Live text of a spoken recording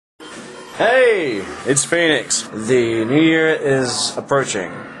Hey, it's Phoenix. The new year is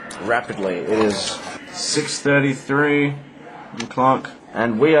approaching rapidly. It is 6:33 o'clock,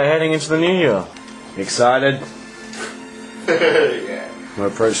 and we are heading into the new year. Excited? Yeah. We're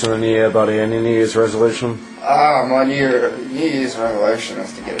approaching the new year, buddy. Any New Year's resolution? My New Year's resolution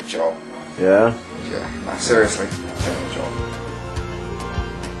is to get a job. Yeah? Yeah, no, seriously, get a job.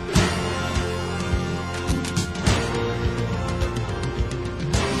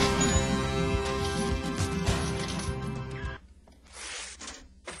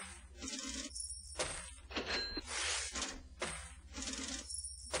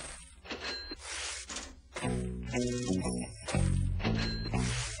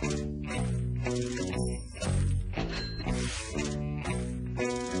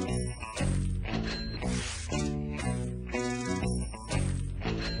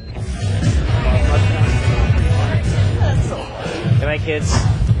 Hey, kids.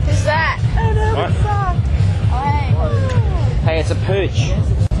 Who's that? What? Hey, it's a pooch.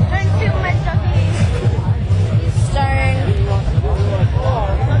 don't kill my doggy. He's stoned.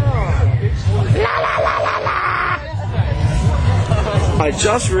 La la la la la! I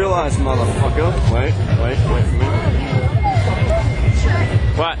just realized, motherfucker. Wait for me.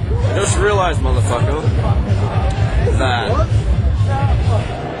 What? I just realized, motherfucker, that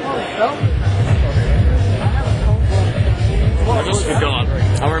I just forgot.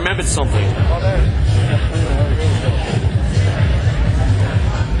 I remembered something.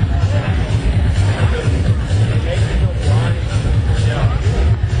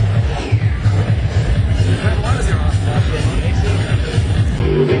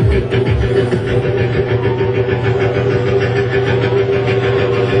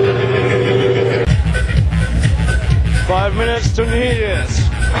 Five minutes to New Year's.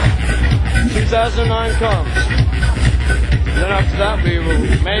 2009 comes. Then after that we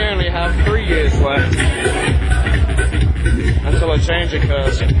may only have 3 years left until a change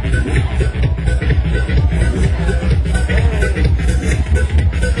occurs.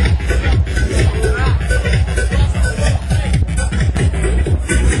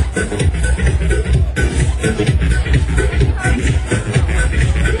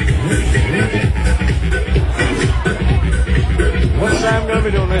 What's Sam going to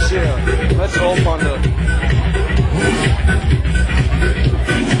be doing this year? Let's all ponder.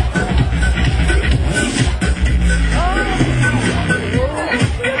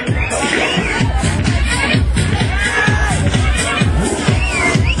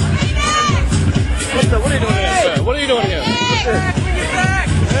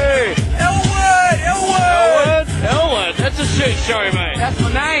 'Elwood, that's a shit show, mate. That's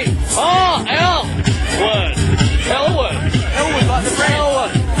my name. Oh, Elwood. Elwood, like the brand.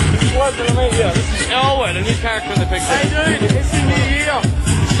 Elwood. Pleasure to meet you. This is Elwood, a new character in the picture. Hey dude, it's the new year.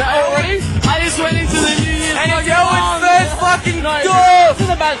 Is that already? I just went into the new year. And it's Elwood's first fucking No, door. this is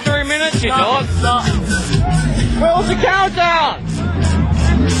about 3 minutes, you dog. Where was the countdown?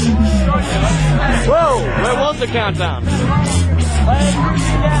 Whoa, where was the countdown?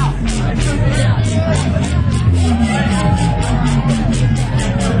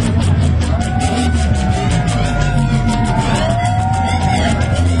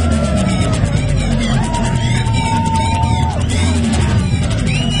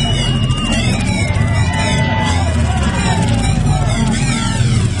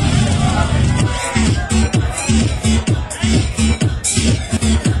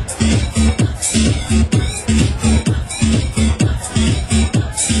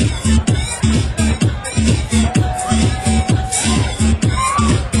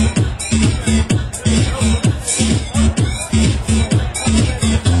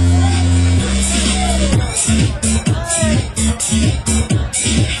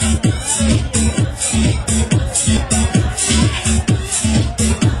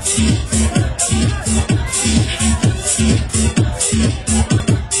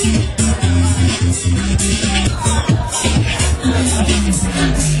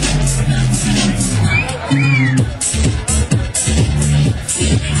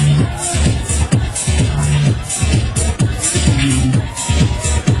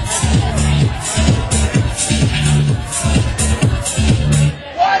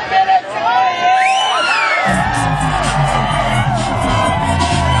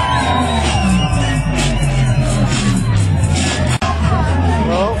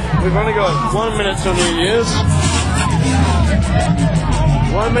 We've only got 1 minute till New Year's.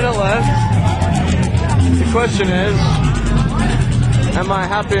 1 minute left. The question is, am I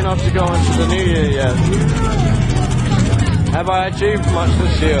happy enough to go into the New Year yet? Have I achieved much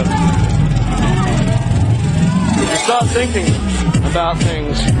this year? You start thinking about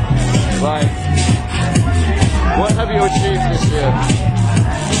things Like, what have you achieved this year?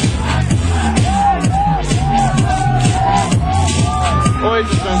 Or you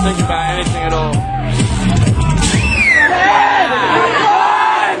just don't think about anything at all?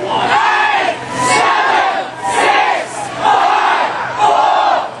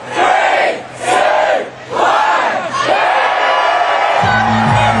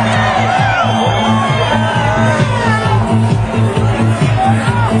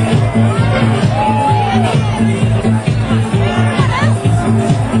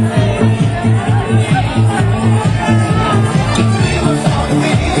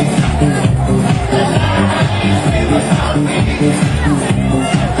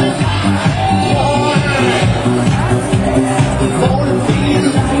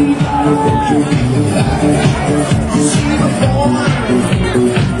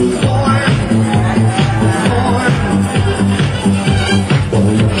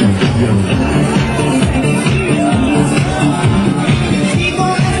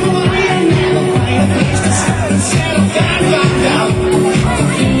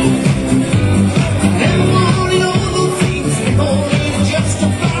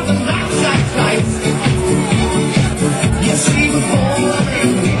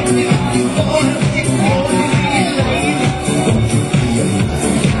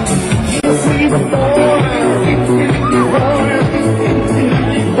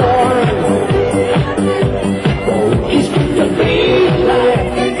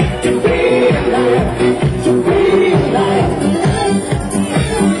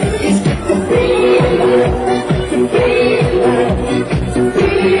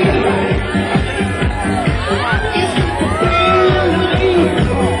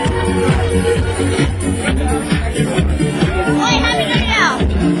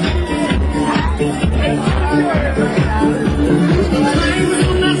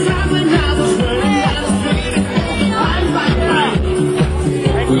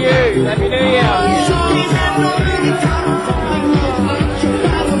 Happy New Year!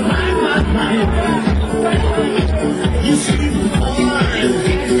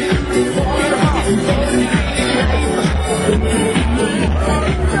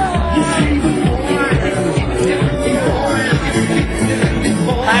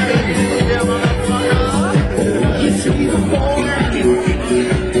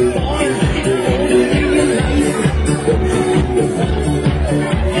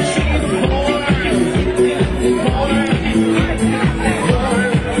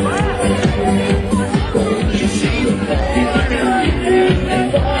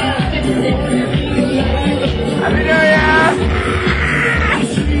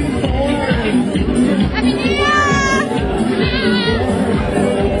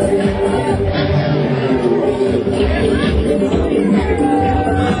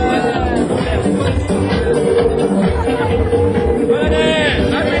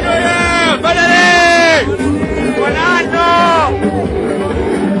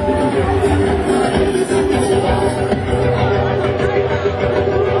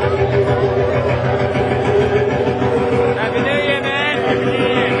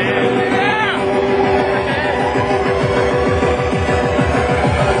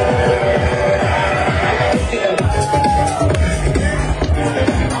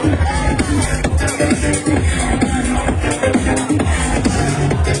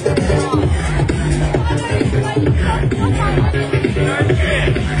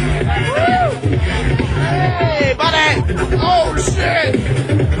 Hey, buddy! Oh, shit!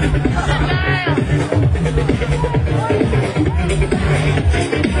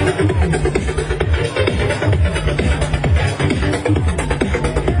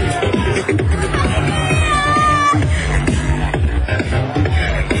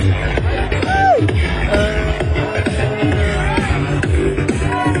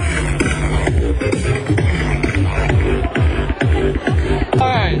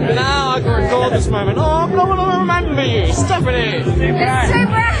 Alright, now I can record this moment. Oh, I'm not going to remember you, Stephanie!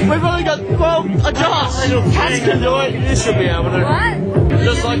 We've only got, well, adjust! Cats can do it, you should be able to. What?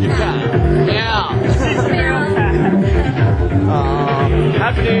 Just like a cat. Yeah.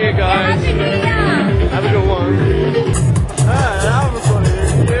 Happy New Year, guys. Happy New Year! Have a good one.